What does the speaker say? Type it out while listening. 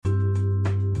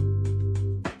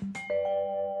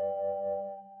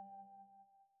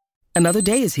Another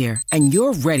day is here, and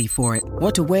you're ready for it.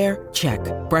 What to wear? Check.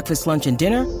 Breakfast, lunch, and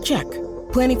dinner? Check.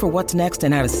 Planning for what's next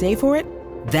and how to save for it?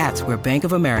 That's where Bank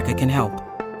of America can help.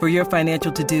 For your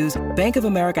financial to-dos, Bank of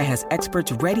America has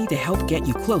experts ready to help get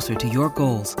you closer to your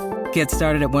goals. Get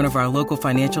started at one of our local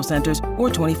financial centers or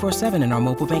 24/7 in our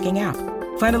mobile banking app.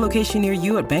 Find a location near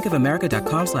you at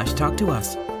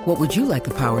bankofamerica.com/talktous. What would you like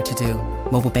the power to do?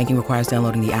 Mobile banking requires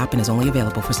downloading the app and is only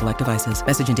available for select devices.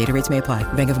 Message and data rates may apply.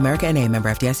 Bank of America N.A., member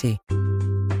FDIC.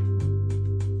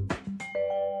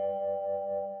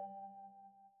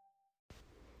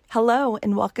 Hello,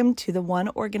 and welcome to the One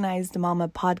Organized Mama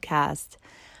podcast.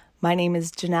 My name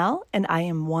is Janelle, and I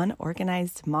am One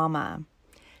Organized Mama.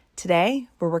 Today,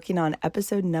 we're working on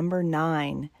episode number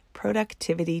 9,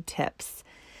 Productivity Tips.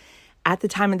 At the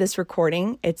time of this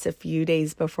recording, it's a few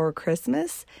days before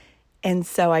Christmas, and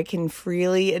so I can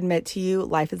freely admit to you,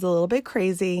 life is a little bit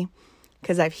crazy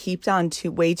because I've heaped on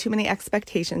way too many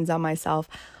expectations on myself.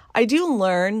 I do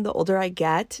learn the older I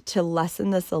get to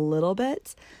lessen this a little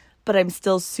bit, but I'm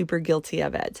still super guilty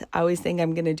of it. I always think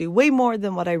I'm going to do way more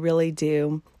than what I really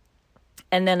do.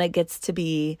 And then it gets to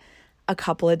be a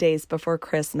couple of days before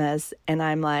Christmas, and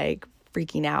I'm like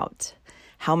freaking out.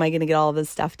 How am I going to get all of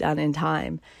this stuff done in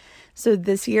time? So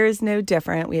this year is no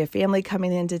different. We have family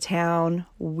coming into town.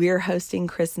 We're hosting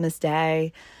Christmas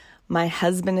Day. My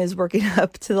husband is working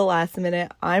up to the last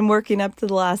minute. I'm working up to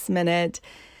the last minute.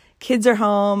 Kids are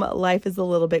home. Life is a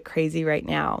little bit crazy right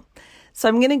now. So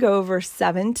I'm going to go over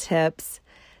 7 tips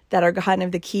that are kind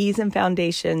of the keys and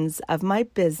foundations of my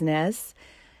business.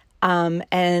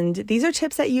 And these are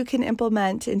tips that you can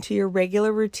implement into your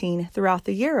regular routine throughout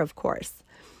the year, of course.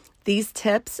 These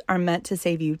tips are meant to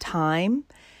save you time.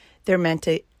 They're meant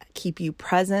to keep you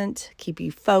present, keep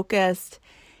you focused,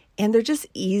 and they're just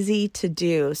easy to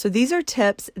do. So these are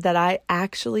tips that I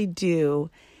actually do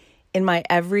in my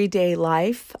everyday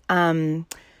life. A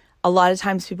lot of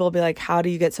times people will be like, how do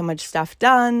you get so much stuff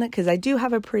done? Because I do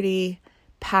have a pretty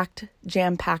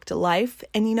jam-packed life.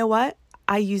 And you know what?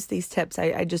 I use these tips.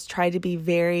 I just try to be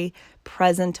very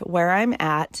present where I'm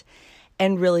at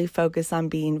and really focus on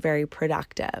being very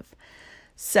productive.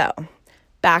 So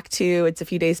back to it's a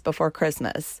few days before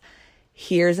Christmas.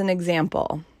 Here's an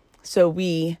example. So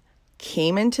we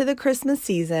came into the Christmas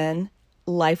season.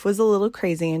 Life was a little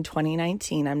crazy in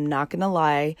 2019. I'm not going to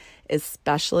lie,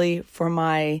 especially for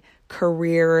my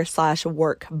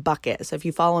career/work bucket. So if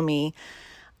you follow me,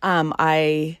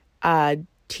 I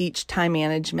teach time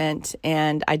management,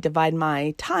 and I divide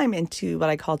my time into what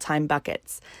I call time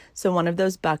buckets. So one of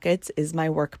those buckets is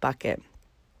my work bucket.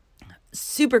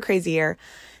 Super crazy year.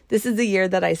 This is the year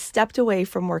that I stepped away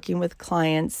from working with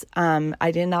clients.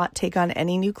 I did not take on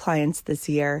any new clients this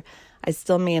year. I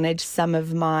still manage some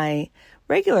of my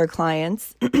regular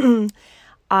clients.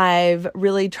 I've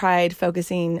really tried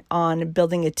focusing on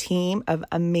building a team of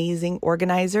amazing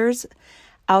organizers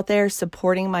out there,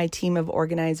 supporting my team of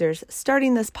organizers,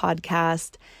 starting this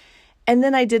podcast. And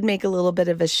then I did make a little bit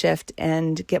of a shift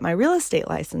and get my real estate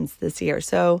license this year.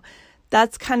 So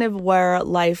that's kind of where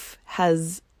life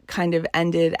has kind of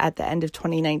ended at the end of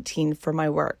 2019 for my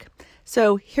work.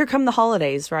 So here come the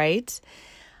holidays, right?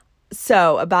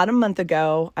 So about a month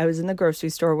ago, I was in the grocery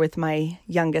store with my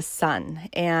youngest son,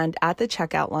 and at the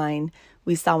checkout line,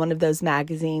 we saw one of those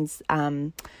magazines,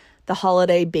 the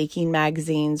holiday baking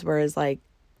magazines, where it's like,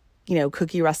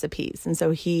 cookie recipes. And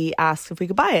so he asked if we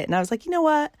could buy it. And I was like, you know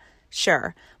what?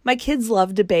 Sure. My kids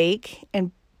love to bake,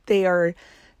 and they are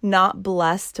not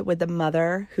blessed with a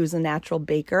mother who's a natural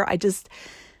baker.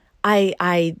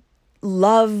 I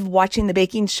love watching the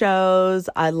baking shows.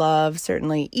 I love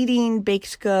certainly eating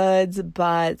baked goods,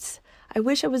 but I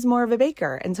wish I was more of a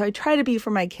baker. And so I try to be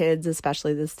for my kids,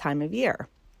 especially this time of year.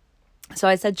 So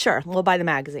I said, sure, we'll buy the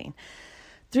magazine.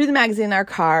 Threw the magazine in our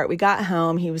car. We got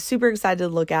home. He was super excited to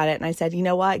look at it. And I said, you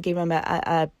know what? I gave him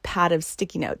a pad of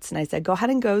sticky notes. And I said, go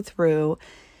ahead and go through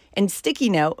and sticky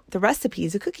note the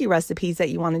recipes, the cookie recipes that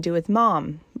you want to do with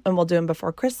mom. And we'll do them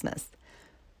before Christmas.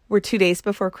 We're 2 days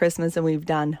before Christmas, and we've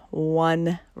done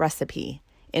 1 recipe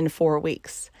in 4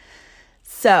 weeks.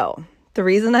 So the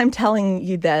reason I'm telling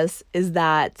you this is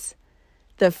that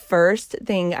the first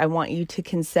thing I want you to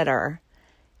consider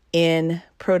in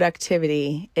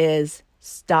productivity is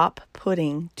stop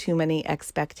putting too many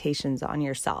expectations on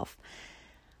yourself.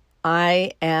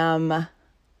 I know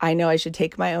I should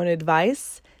take my own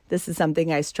advice. This is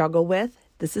something I struggle with.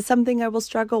 This is something I will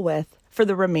struggle with for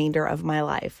the remainder of my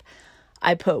life.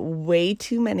 I put way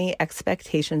too many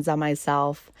expectations on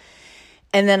myself.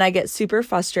 And then I get super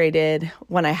frustrated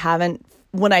when I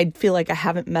feel like I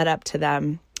haven't met up to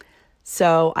them.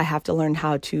 So I have to learn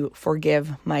how to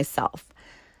forgive myself.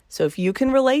 So if you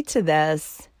can relate to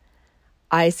this,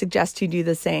 I suggest you do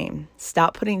the same.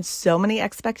 Stop putting so many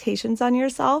expectations on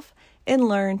yourself and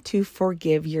learn to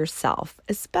forgive yourself,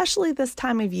 especially this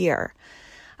time of year.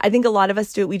 I think a lot of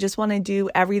us do it. We just want to do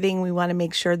everything. We want to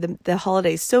make sure the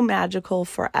holiday is so magical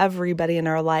for everybody in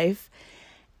our life.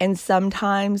 And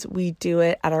sometimes we do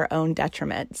it at our own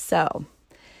detriment. So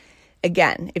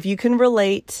again, if you can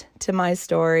relate to my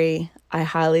story, I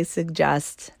highly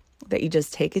suggest that you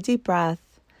just take a deep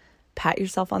breath, pat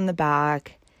yourself on the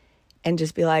back, and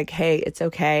just be like, hey, it's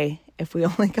okay if we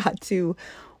only got to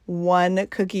one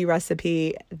cookie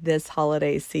recipe this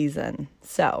holiday season.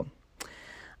 So,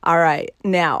 all right,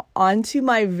 now on to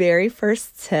my very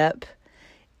first tip,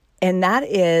 and that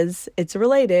is, it's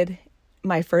related.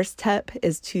 My first tip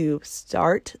is to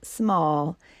start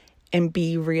small and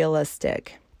be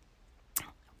realistic.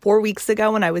 4 weeks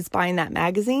ago when I was buying that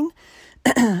magazine,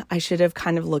 I should have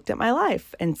kind of looked at my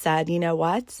life and said, you know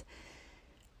what?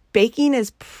 Baking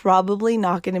is probably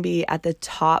not going to be at the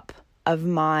top of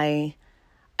my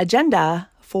agenda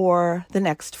for the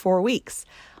next 4 weeks.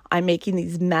 I'm making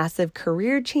these massive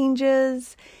career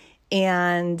changes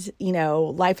and,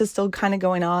 life is still kind of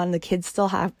going on. The kids still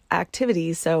have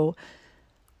activities. So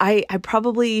I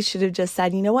probably should have just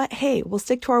said, you know what? Hey, we'll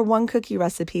stick to our one cookie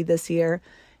recipe this year.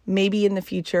 Maybe in the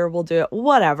future we'll do it,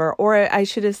 whatever. Or I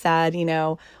should have said,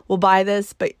 we'll buy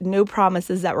this, but no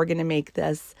promises that we're going to make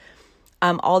this.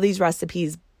 All these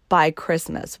recipes by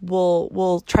Christmas.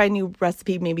 We'll try a new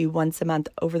recipe maybe once a month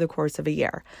over the course of a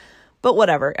year. But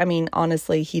whatever. I mean,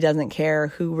 honestly, he doesn't care.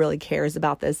 Who really cares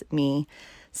about this? Me.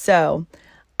 So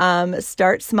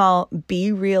start small,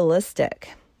 be realistic.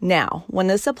 Now, when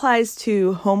this applies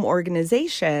to home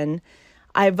organization,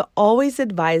 I've always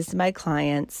advised my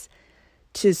clients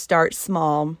to start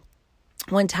small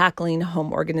when tackling a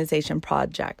home organization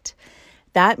project.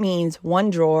 That means one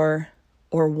drawer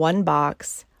or one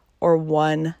box or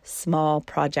one small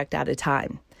project at a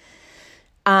time.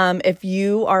 If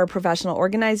you are a professional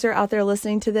organizer out there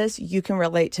listening to this, you can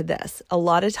relate to this. A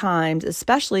lot of times,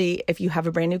 especially if you have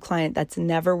a brand new client that's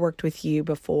never worked with you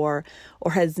before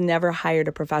or has never hired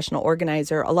a professional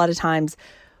organizer, a lot of times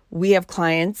we have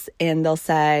clients and they'll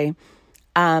say,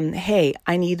 hey,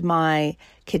 I need my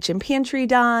kitchen pantry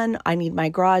done. I need my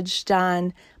garage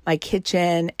done, my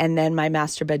kitchen, and then my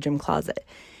master bedroom closet.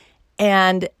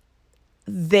 And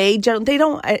they don't,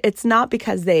 it's not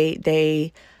because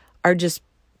they are just,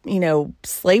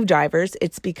 slave drivers.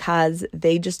 It's because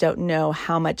they just don't know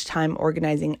how much time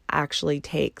organizing actually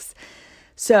takes.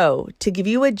 So to give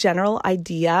you a general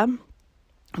idea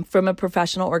from a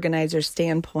professional organizer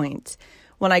standpoint,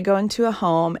 when I go into a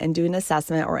home and do an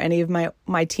assessment, or any of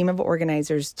my team of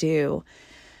organizers do,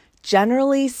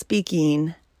 generally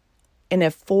speaking, in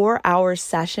a 4-hour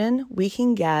session, we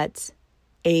can get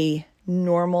a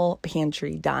normal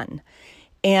pantry done.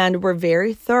 And we're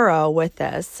very thorough with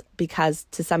this because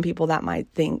to some people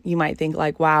you might think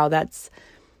like, wow, that's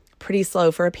pretty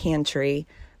slow for a pantry.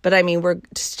 But I mean, we're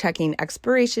just checking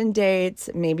expiration dates.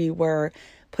 Maybe we're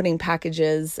putting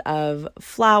packages of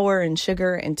flour and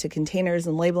sugar into containers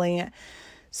and labeling it.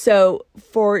 So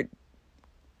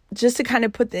just to kind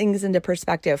of put things into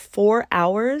perspective, 4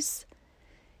 hours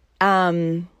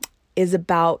is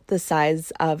about the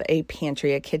size of a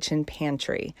pantry, a kitchen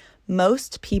pantry.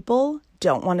 Most people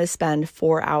don't want to spend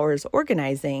 4 hours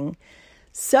organizing.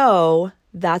 So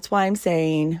that's why I'm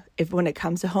saying when it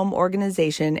comes to home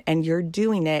organization and you're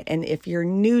doing it, and if you're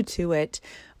new to it,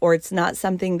 or it's not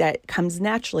something that comes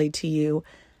naturally to you,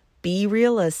 be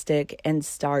realistic and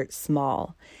start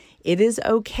small. It is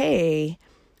okay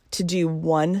to do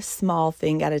one small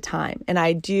thing at a time. And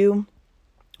I do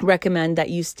recommend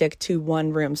that you stick to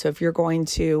one room. So if you're going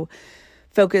to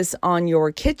focus on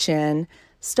your kitchen,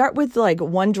 start with like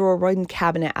one drawer, one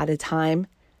cabinet at a time.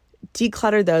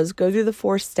 Declutter those, go through the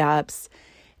 4 steps,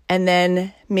 and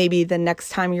then maybe the next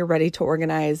time you're ready to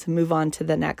organize, move on to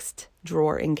the next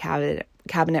drawer and cabinet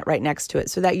right next to it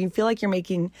so that you feel like you're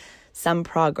making some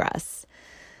progress.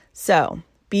 So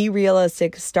be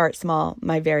realistic, start small,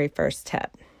 my very first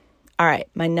tip. All right,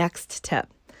 my next tip.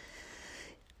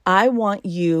 I want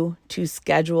you to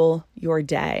schedule your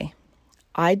day.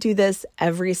 I do this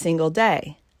every single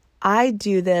day. I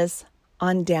do this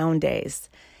on down days.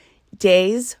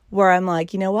 Days where I'm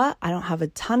like, you know what? I don't have a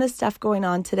ton of stuff going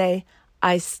on today.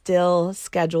 I still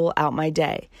schedule out my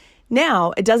day.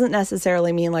 Now, it doesn't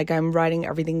necessarily mean like I'm writing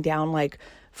everything down like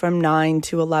from 9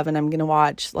 to 11, I'm going to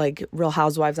watch like Real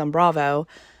Housewives on Bravo.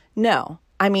 No,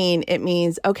 I mean, it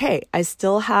means, okay, I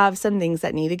still have some things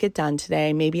that need to get done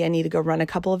today. Maybe I need to go run a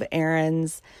couple of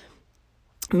errands.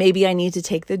 Maybe I need to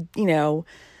take the,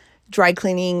 dry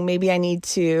cleaning. Maybe I need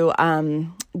to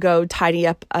go tidy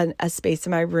up a space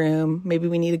in my room. Maybe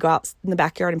we need to go out in the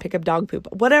backyard and pick up dog poop.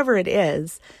 Whatever it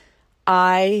is,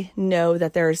 I know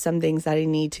that there are some things that I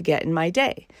need to get in my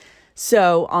day.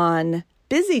 So on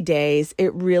busy days,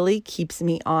 it really keeps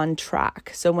me on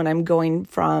track. So when I'm going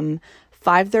from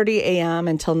 5:30 a.m.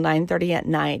 until 9:30 at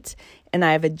night, and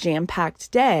I have a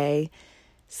jam-packed day,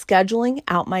 scheduling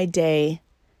out my day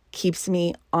keeps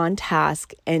me on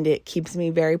task, and it keeps me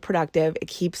very productive. It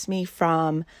keeps me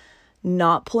from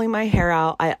not pulling my hair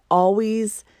out. I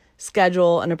always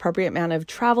schedule an appropriate amount of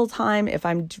travel time if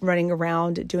I'm running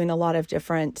around doing a lot of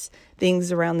different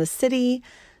things around the city.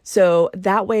 So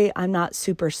that way I'm not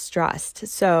super stressed.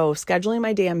 So scheduling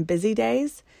my day on busy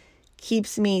days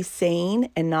keeps me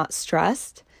sane and not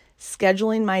stressed.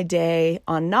 Scheduling my day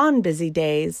on non-busy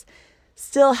days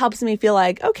still helps me feel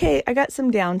like, okay, I got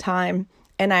some downtime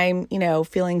and I'm,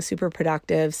 feeling super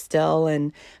productive still,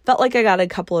 and felt like I got a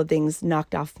couple of things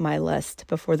knocked off my list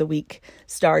before the week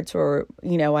starts, or,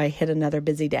 I hit another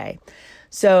busy day.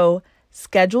 So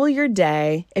schedule your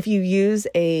day. If you use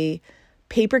a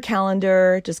paper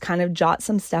calendar, just kind of jot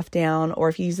some stuff down, or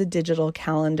if you use a digital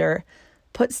calendar,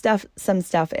 put some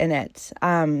stuff in it.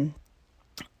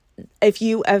 If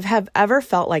you have ever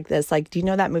felt like this, do you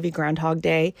know that movie Groundhog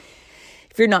Day?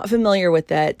 If you're not familiar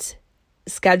with it,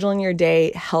 scheduling your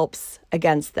day helps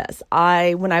against this.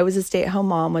 When I was a stay-at-home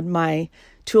mom, when my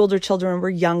two older children were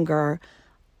younger,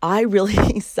 I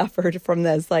really suffered from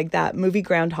this, like that movie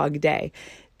Groundhog Day.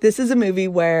 This is a movie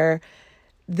where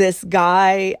this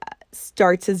guy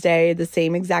starts his day the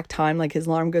same exact time, like his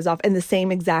alarm goes off, and the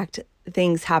same exact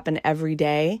things happen every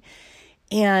day.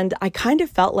 And I kind of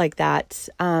felt like that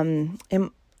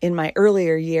in my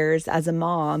earlier years as a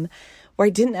mom, where I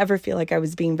didn't ever feel like I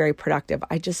was being very productive.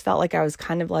 I just felt like I was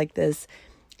kind of like this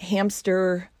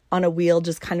hamster on a wheel,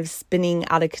 just kind of spinning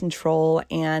out of control.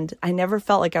 And I never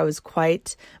felt like I was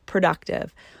quite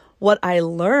productive. What I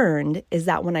learned is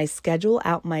that when I schedule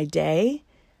out my day,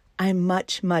 I'm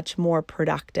much, much more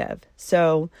productive.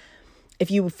 So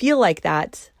if you feel like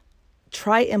that,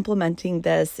 try implementing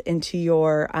this into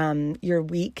your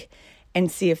week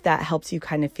and see if that helps you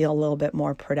kind of feel a little bit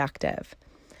more productive.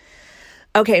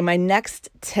 Okay, my next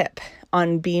tip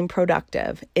on being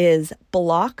productive is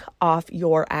block off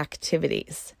your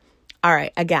activities. All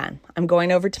right, again, I'm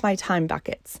going over to my time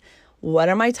buckets. What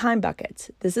are my time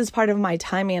buckets? This is part of my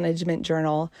time management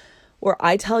journal where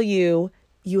I tell you,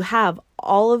 you have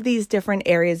all of these different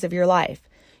areas of your life.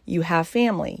 You have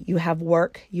family, you have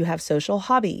work, you have social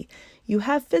hobby, you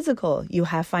have physical, you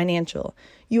have financial,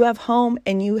 you have home,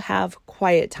 and you have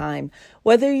quiet time.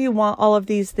 Whether you want all of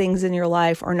these things in your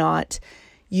life or not,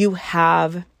 you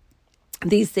have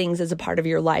these things as a part of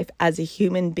your life as a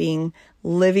human being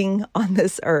living on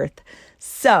this earth.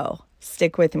 So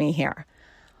stick with me here.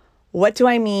 What do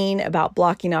I mean about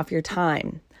blocking off your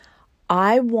time?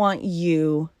 I want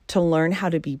you to learn how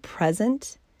to be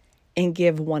present and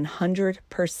give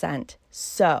 100%.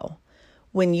 So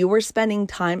when you are spending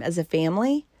time as a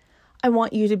family, I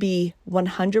want you to be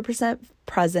 100%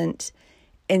 present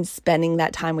in spending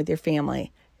that time with your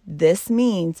family. This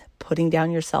means putting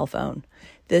down your cell phone.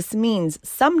 This means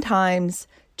sometimes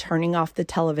turning off the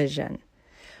television.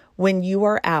 When you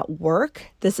are at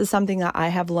work, this is something that I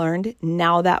have learned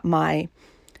now that my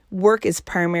work is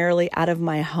primarily out of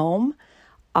my home.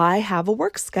 I have a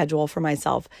work schedule for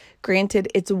myself. Granted,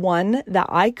 it's one that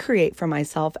I create for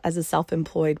myself as a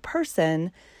self-employed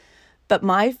person, but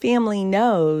my family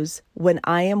knows when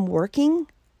I am working,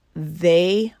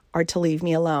 they are to leave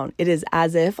me alone. It is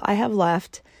as if I have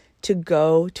left to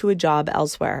go to a job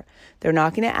elsewhere. They're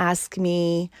not going to ask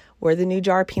me where the new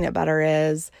jar of peanut butter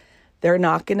is. They're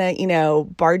not going to,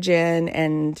 barge in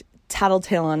and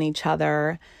tattletale on each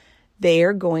other. They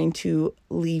are going to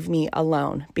leave me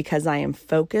alone because I am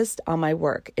focused on my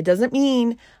work. It doesn't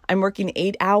mean I'm working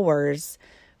 8 hours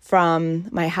from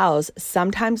my house.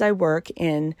 Sometimes I work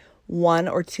in 1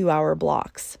 or 2 hour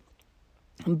blocks,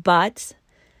 but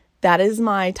that is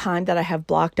my time that I have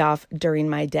blocked off during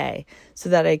my day so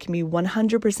that I can be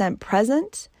 100%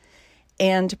 present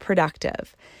and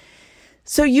productive.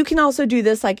 So you can also do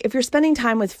this, if you're spending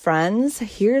time with friends,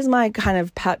 here's my kind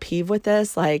of pet peeve with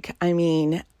this.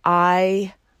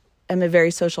 I am a very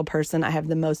social person. I have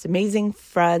the most amazing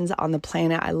friends on the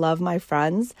planet. I love my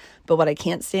friends, but what I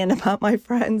can't stand about my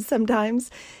friends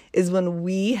sometimes is when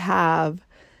we have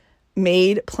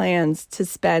made plans to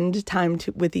spend time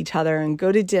with each other and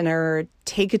go to dinner, or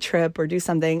take a trip or do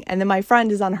something. And then my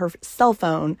friend is on her cell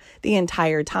phone the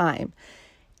entire time.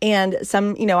 And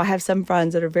I have some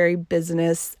friends that are very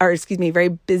very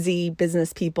busy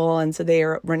business people. And so they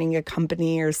are running a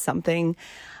company or something.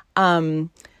 or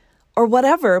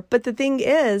whatever. But the thing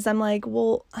is, I'm like,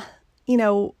 well,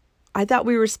 I thought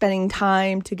we were spending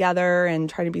time together and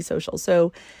trying to be social.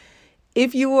 So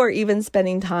if you are even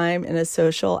spending time in a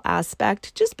social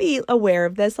aspect, just be aware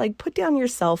of this. Like, put down your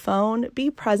cell phone, be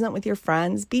present with your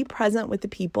friends, be present with the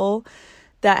people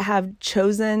that have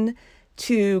chosen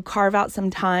to carve out some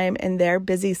time in their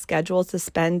busy schedules to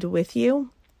spend with you.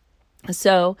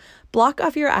 So block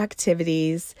off your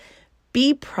activities,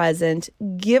 be present,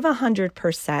 give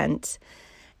 100%,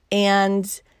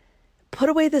 and put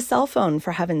away the cell phone,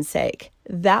 for heaven's sake.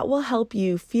 That will help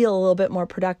you feel a little bit more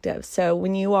productive. So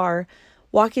when you are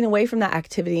walking away from that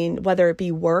activity, whether it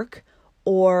be work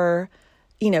or,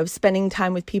 spending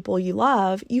time with people you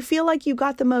love, you feel like you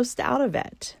got the most out of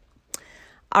it.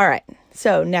 All right.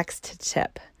 So next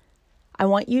tip, I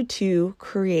want you to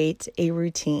create a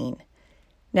routine.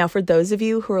 Now, for those of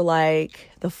you who are like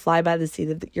the fly by the seat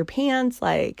of your pants,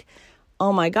 like,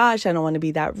 oh my gosh, I don't want to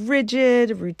be that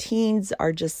rigid. Routines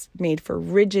are just made for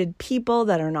rigid people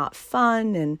that are not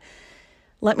fun. And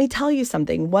let me tell you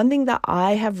something. One thing that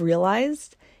I have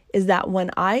realized is that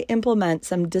when I implement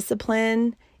some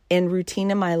discipline and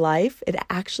routine in my life, it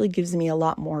actually gives me a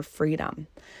lot more freedom.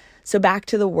 So back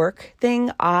to the work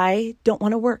thing, I don't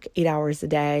want to work 8 hours a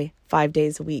day, 5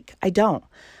 days a week. I don't.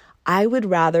 I would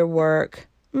rather work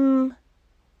 2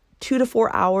 to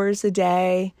 4 hours a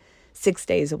day, 6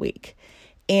 days a week,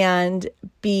 and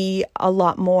be a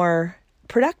lot more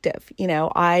productive.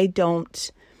 I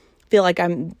don't feel like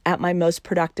I'm at my most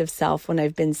productive self when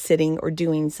I've been sitting or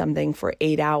doing something for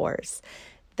 8 hours.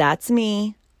 That's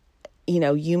me.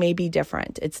 You may be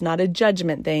different. It's not a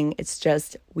judgment thing. It's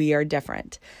just we are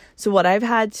different. So what I've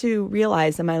had to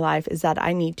realize in my life is that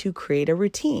I need to create a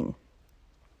routine.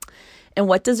 And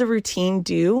what does a routine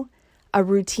do? A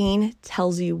routine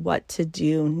tells you what to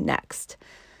do next.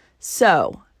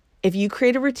 So if you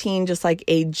create a routine, just like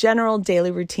a general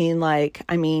daily routine,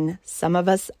 some of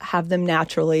us have them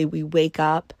naturally. We wake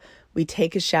up, we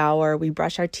take a shower, we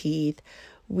brush our teeth,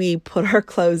 we put our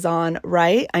clothes on,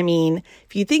 right?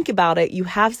 If you think about it, you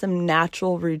have some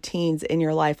natural routines in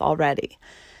your life already.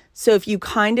 So if you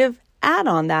kind of add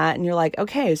on that and you're like,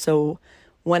 okay, so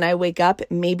when I wake up,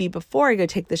 maybe before I go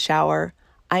take the shower,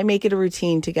 I make it a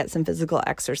routine to get some physical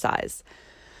exercise.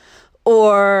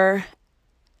 Or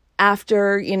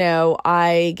after,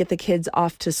 I get the kids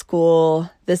off to school,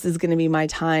 this is going to be my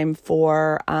time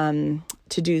for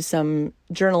to do some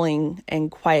journaling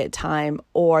and quiet time,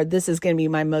 or this is going to be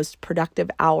my most productive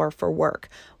hour for work.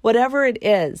 Whatever it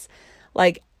is,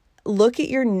 look at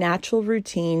your natural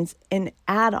routines and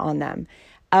add on them.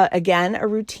 Again, a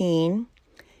routine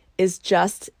is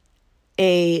just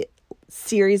a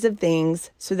series of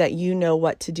things so that you know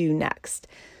what to do next,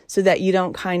 so that you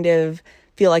don't kind of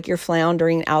feel like you're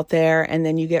floundering out there and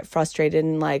then you get frustrated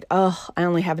and like, oh, I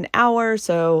only have an hour,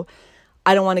 so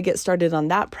I don't want to get started on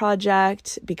that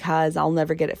project because I'll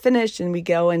never get it finished. And we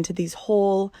go into these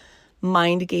whole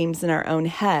mind games in our own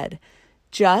head.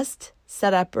 Just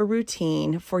set up a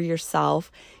routine for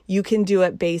yourself. You can do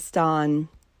it based on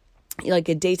like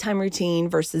a daytime routine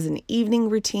versus an evening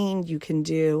routine. You can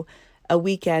do a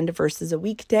weekend versus a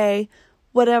weekday,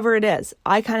 whatever it is.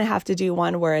 I kind of have to do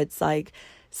one where it's like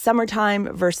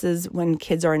summertime versus when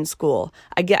kids are in school.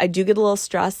 I do get a little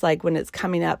stressed, like when it's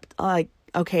coming up, like,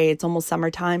 okay, it's almost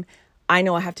summertime. I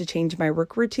know I have to change my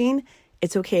work routine.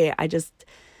 It's okay. I just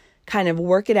kind of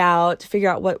work it out, figure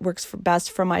out what works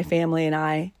best for my family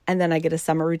and then I get a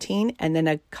summer routine. And then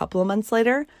a couple of months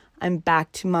later, I'm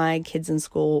back to my kids in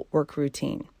school work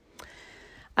routine.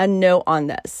 A note on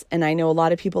this, and I know a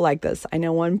lot of people like this. I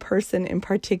know one person in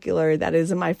particular that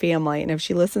is in my family, and if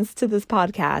she listens to this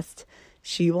podcast,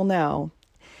 she will know.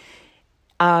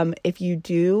 If you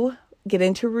do get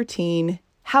into a routine,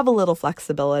 have a little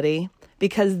flexibility,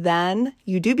 because then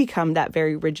you do become that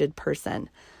very rigid person.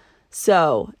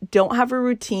 So don't have a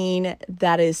routine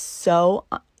that is so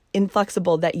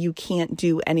inflexible that you can't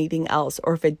do anything else,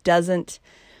 or if it doesn't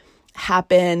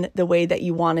happen the way that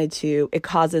you wanted to, it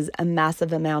causes a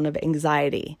massive amount of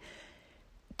anxiety.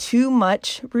 Too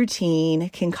much routine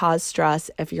can cause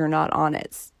stress if you're not on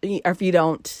it, or if you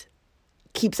don't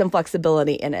keep some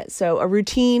flexibility in it. So a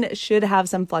routine should have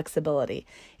some flexibility.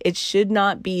 It should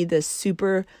not be this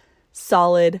super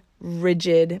solid,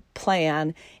 rigid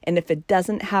plan. And if it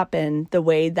doesn't happen the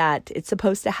way that it's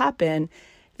supposed to happen,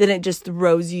 then it just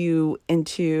throws you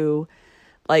into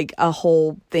like a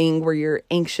whole thing where you're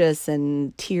anxious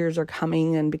and tears are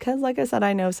coming. And because, like I said,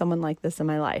 I know someone like this in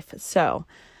my life. So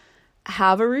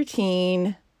have a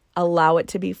routine, allow it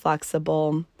to be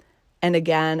flexible. And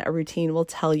again, a routine will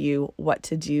tell you what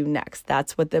to do next.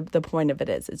 That's what the point of it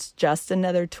is. It's just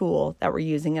another tool that we're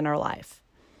using in our life.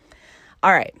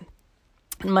 All right.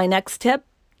 My next tip,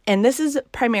 and this is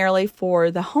primarily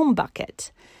for the home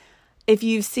bucket. If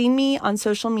you've seen me on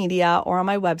social media or on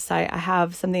my website, I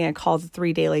have something I call the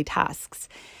 3 daily tasks.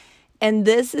 And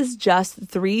this is just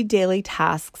 3 daily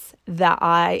tasks that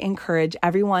I encourage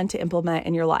everyone to implement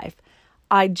in your life.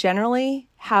 I generally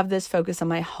have this focus on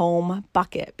my home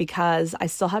bucket because I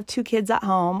still have 2 kids at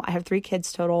home. I have 3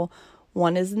 kids total.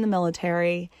 1 is in the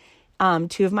military.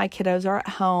 2 of my kiddos are at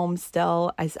home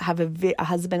still. I have a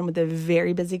husband with a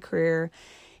very busy career,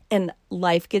 and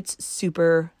life gets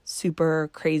super, super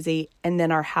crazy. And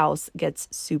then our house gets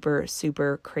super,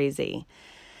 super crazy.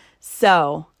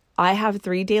 So I have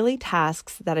 3 daily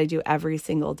tasks that I do every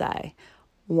single day.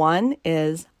 1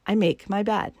 is I make my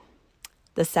bed.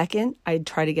 The second, I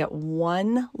try to get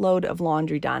 1 load of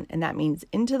laundry done, and that means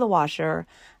into the washer.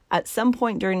 At some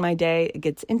point during my day, it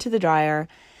gets into the dryer,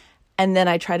 and then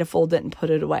I try to fold it and put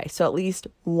it away. So at least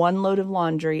 1 load of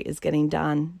laundry is getting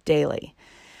done daily.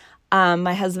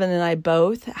 My husband and I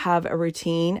both have a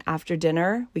routine after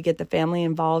dinner. We get the family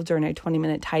involved during a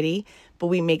 20-minute tidy, but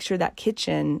we make sure that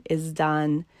kitchen is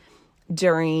done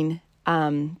during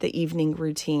the evening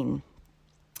routine.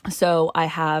 So I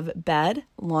have bed,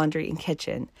 laundry, and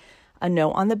kitchen. A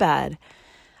note on the bed.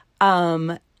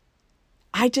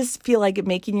 I just feel like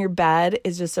making your bed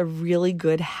is just a really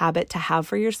good habit to have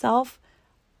for yourself.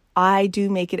 I do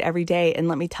make it every day. And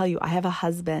let me tell you, I have a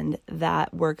husband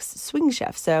that works swing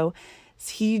shift. So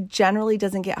he generally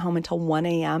doesn't get home until 1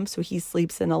 a.m. So he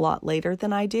sleeps in a lot later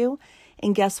than I do.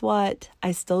 And guess what?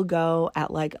 I still go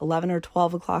at like 11 or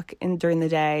 12 o'clock during the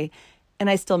day, and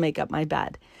I still make up my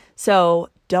bed. So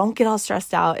don't get all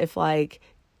stressed out if like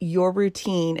your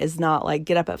routine is not like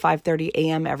get up at 5:30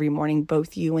 a.m. every morning,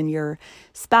 both you and your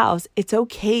spouse. It's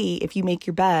okay if you make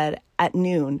your bed at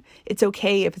noon. It's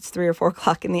okay if it's 3 or 4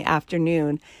 o'clock in the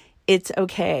afternoon. It's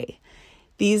okay.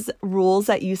 These rules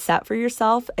that you set for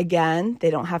yourself, again, they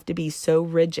don't have to be so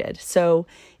rigid. So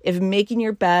if making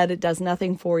your bed does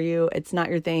nothing for you, it's not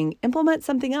your thing, implement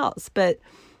something else. But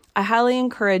I highly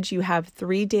encourage you have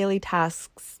 3 daily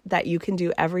tasks that you can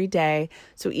do every day.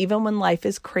 So even when life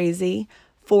is crazy,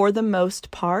 for the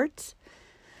most part,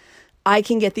 I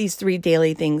can get these 3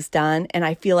 daily things done. And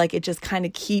I feel like it just kind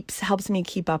of helps me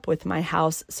keep up with my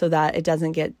house so that it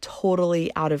doesn't get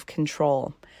totally out of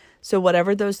control. So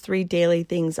whatever those 3 daily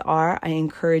things are, I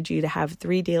encourage you to have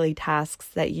 3 daily tasks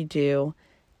that you do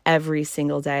every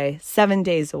single day, 7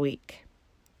 days a week.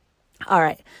 All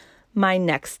right, my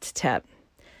next tip.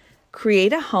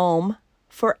 Create a home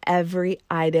for every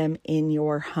item in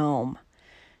your home.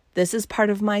 This is part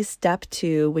of my step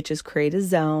 2, which is create a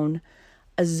zone.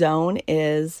 A zone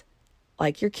is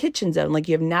like your kitchen zone, like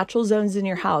you have natural zones in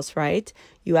your house, right?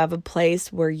 You have a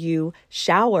place where you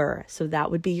shower, so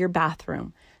that would be your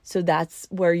bathroom. So that's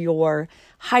where your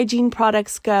hygiene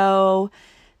products go.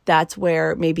 That's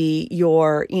where maybe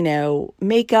your,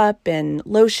 makeup and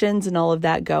lotions and all of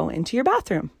that go into your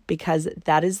bathroom, because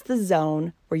that is the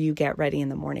zone where you get ready in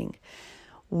the morning.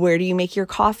 Where do you make your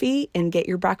coffee and get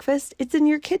your breakfast? It's in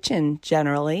your kitchen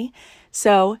generally.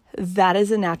 So that is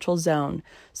a natural zone.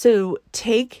 So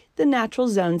take the natural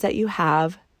zones that you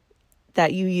have,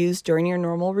 that you use during your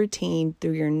normal routine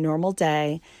through your normal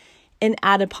day, and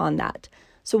add upon that.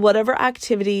 So whatever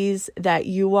activities that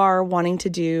you are wanting to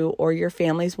do or your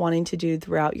family's wanting to do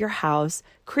throughout your house,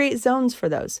 create zones for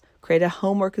those. Create a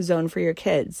homework zone for your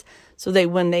kids so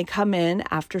that when they come in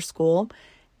after school,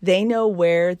 they know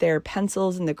where their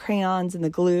pencils and the crayons and the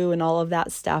glue and all of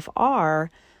that stuff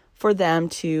are for them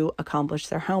to accomplish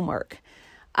their homework.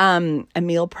 A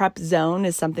meal prep zone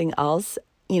is something else,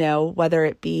 whether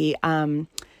it be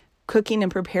cooking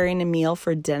and preparing a meal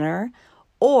for dinner,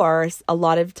 or a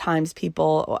lot of times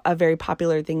a very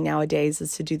popular thing nowadays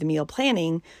is to do the meal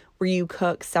planning, where you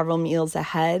cook several meals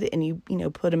ahead and you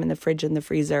put them in the fridge and the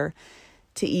freezer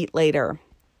to eat later.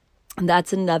 And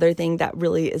that's another thing that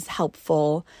really is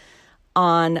helpful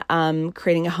on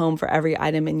creating a home for every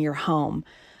item in your home.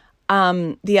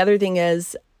 The other thing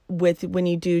is when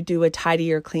you do a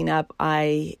tidy or cleanup,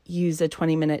 I use a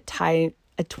 20-minute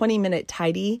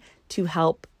tidy to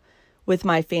help with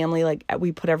my family. Like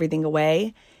we put everything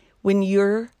away. When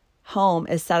your home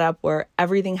is set up where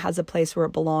everything has a place where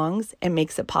it belongs, it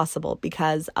makes it possible,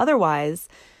 because otherwise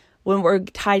when we're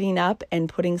tidying up and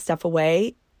putting stuff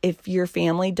away, if your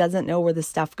family doesn't know where the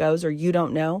stuff goes, or you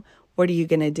don't know, what are you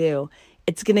going to do?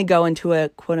 It's going to go into a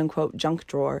quote unquote junk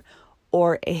drawer,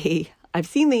 or I've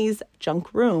seen these,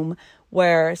 junk room,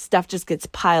 where stuff just gets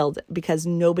piled because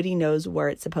nobody knows where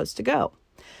it's supposed to go.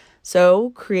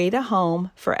 So create a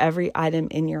home for every item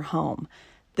in your home.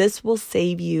 This will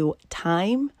save you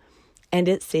time and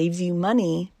it saves you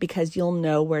money because you'll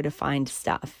know where to find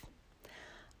stuff.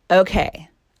 Okay,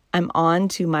 I'm on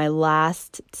to my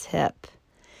last tip.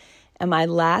 And my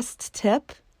last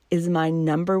tip is my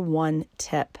number one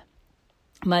tip.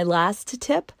 My last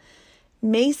tip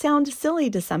may sound silly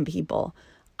to some people.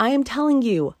 I am telling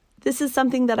you, this is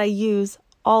something that I use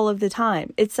all of the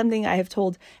time. It's something I have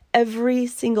told every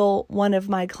single one of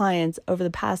my clients over the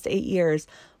past 8 years,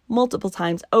 multiple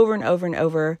times, over and over and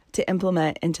over, to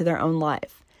implement into their own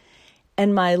life.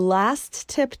 And my last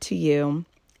tip to you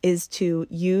is to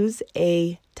use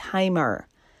a timer.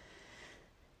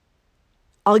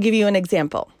 I'll give you an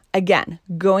example. Again,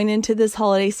 going into this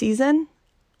holiday season,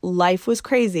 life was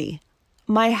crazy.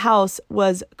 My house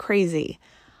was crazy.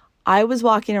 I was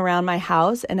walking around my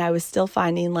house and I was still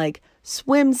finding like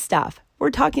swim stuff. We're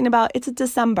talking about, it's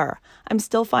December. I'm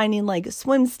still finding like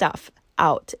swim stuff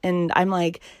out. And I'm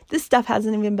like, this stuff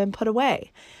hasn't even been put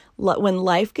away. When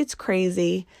life gets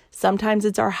crazy, sometimes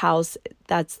it's our house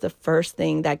that's the first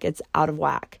thing that gets out of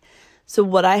whack. So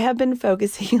what I have been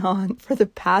focusing on for the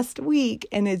past week,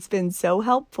 and it's been so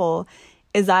helpful,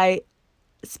 is I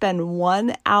spend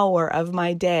 1 hour of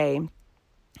my day.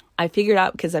 I figured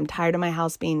out, because I'm tired of my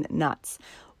house being nuts,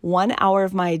 1 hour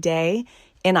of my day,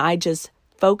 and I just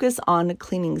focus on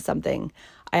cleaning something.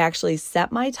 I actually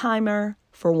set my timer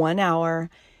for 1 hour,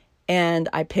 and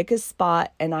I pick a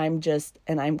spot, and I'm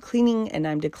cleaning, and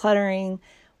I'm decluttering,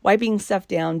 wiping stuff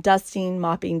down, dusting,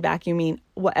 mopping, vacuuming,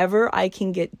 whatever I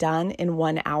can get done in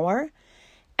 1 hour.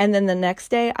 And then the next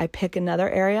day I pick another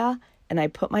area and I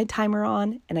put my timer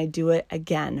on and I do it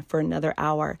again for another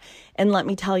hour. And let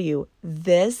me tell you,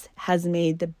 this has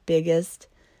made the biggest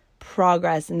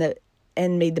progress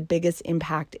and made the biggest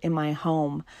impact in my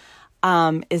home,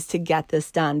 is to get this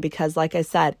done. Because like I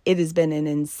said, it has been an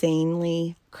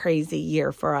insanely crazy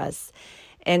year for us.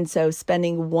 And so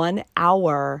spending 1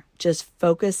 hour just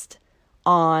focused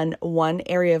on one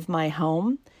area of my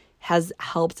home has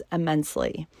helped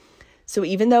immensely. So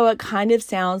even though it kind of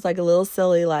sounds like a little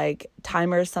silly, like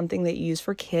timer is something that you use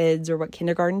for kids or what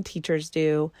kindergarten teachers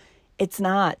do, it's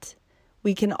not.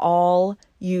 We can all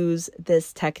use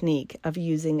this technique of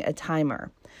using a timer.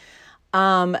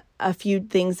 A few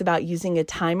things about using a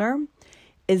timer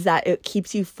is that it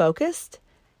keeps you focused.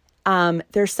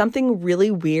 There's something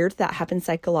really weird that happens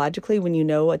psychologically when you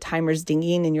know a timer's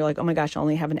dinging and you're like, oh my gosh, I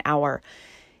only have an hour.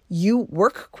 You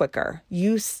work quicker.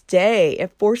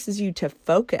 It forces you to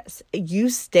focus. You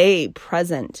stay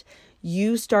present.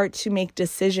 You start to make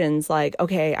decisions like,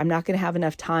 okay, I'm not going to have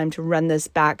enough time to run this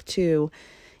back to,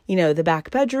 the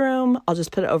back bedroom. I'll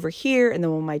just put it over here. And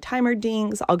then when my timer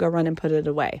dings, I'll go run and put it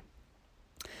away.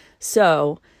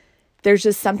 So there's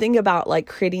just something about like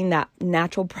creating that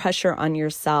natural pressure on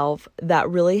yourself that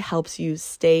really helps you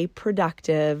stay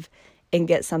productive and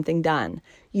get something done.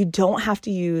 You don't have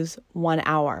to use 1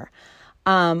 hour.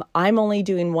 I'm only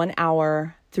doing 1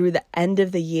 hour through the end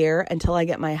of the year until I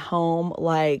get my home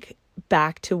like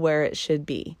back to where it should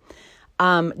be.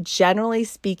 Generally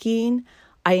speaking,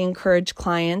 I encourage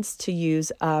clients to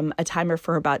use a timer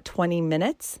for about 20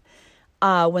 minutes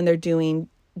when they're doing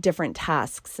different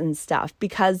tasks and stuff,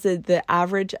 because the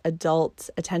average adult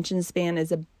attention span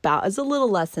is a little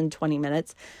less than 20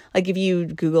 minutes. Like if you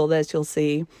Google this, you'll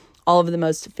see all of the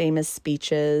most famous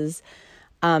speeches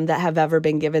that have ever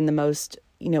been given. The most,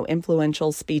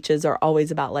 influential speeches are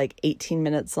always about like 18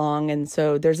 minutes long. And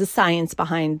so there's a science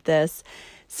behind this.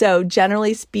 So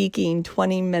generally speaking,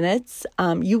 20 minutes,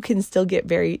 you can still get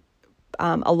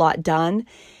a lot done.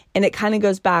 And it kind of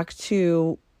goes back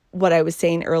to what I was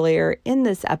saying earlier in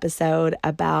this episode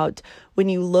about when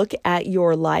you look at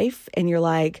your life and you're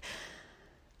like,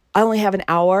 I only have an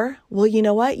hour. Well, you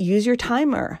know what? Use your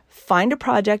timer. Find a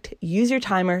project, use your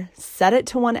timer, set it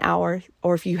to 1 hour,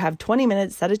 or if you have 20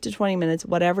 minutes, set it to 20 minutes,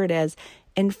 whatever it is,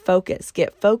 and focus.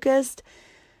 Get focused.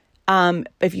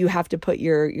 If you have to put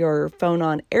your phone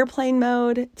on airplane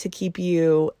mode to keep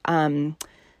you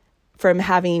from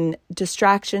having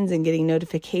distractions and getting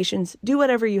notifications, do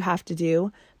whatever you have to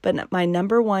do. But my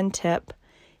number one tip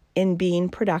in being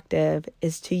productive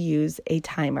is to use a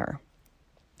timer.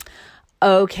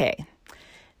 Okay,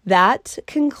 that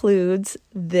concludes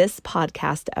this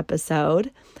podcast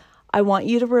episode. I want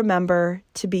you to remember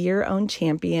to be your own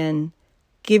champion,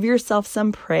 give yourself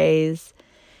some praise,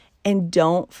 and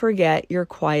don't forget your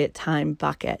quiet time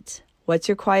bucket. What's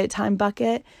your quiet time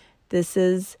bucket? This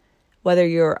is whether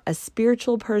you're a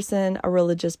spiritual person, a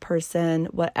religious person,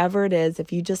 whatever it is,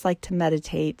 if you just like to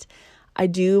meditate, I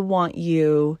do want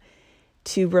you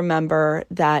to remember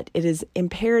that it is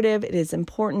imperative, it is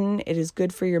important, it is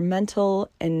good for your mental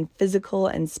and physical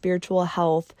and spiritual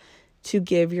health to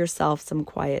give yourself some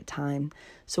quiet time.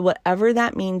 So whatever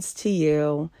that means to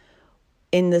you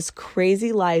in this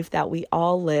crazy life that we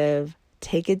all live,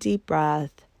 take a deep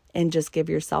breath and just give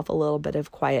yourself a little bit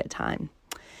of quiet time.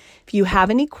 If you have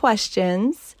any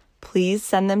questions, please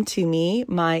send them to me.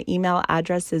 My email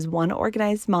address is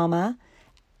oneorganizedmama,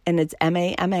 and it's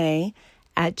MAMA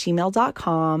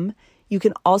 @gmail.com. You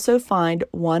can also find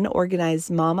One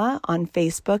Organized Mama on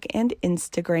Facebook and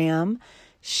Instagram.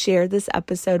 Share this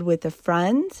episode with a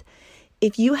friend.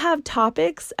 If you have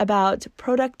topics about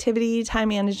productivity, time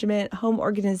management, home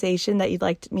organization that you'd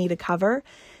like me to cover,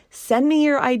 send me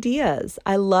your ideas.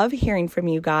 I love hearing from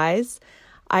you guys.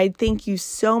 I thank you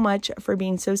so much for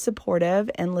being so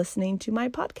supportive and listening to my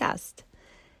podcast.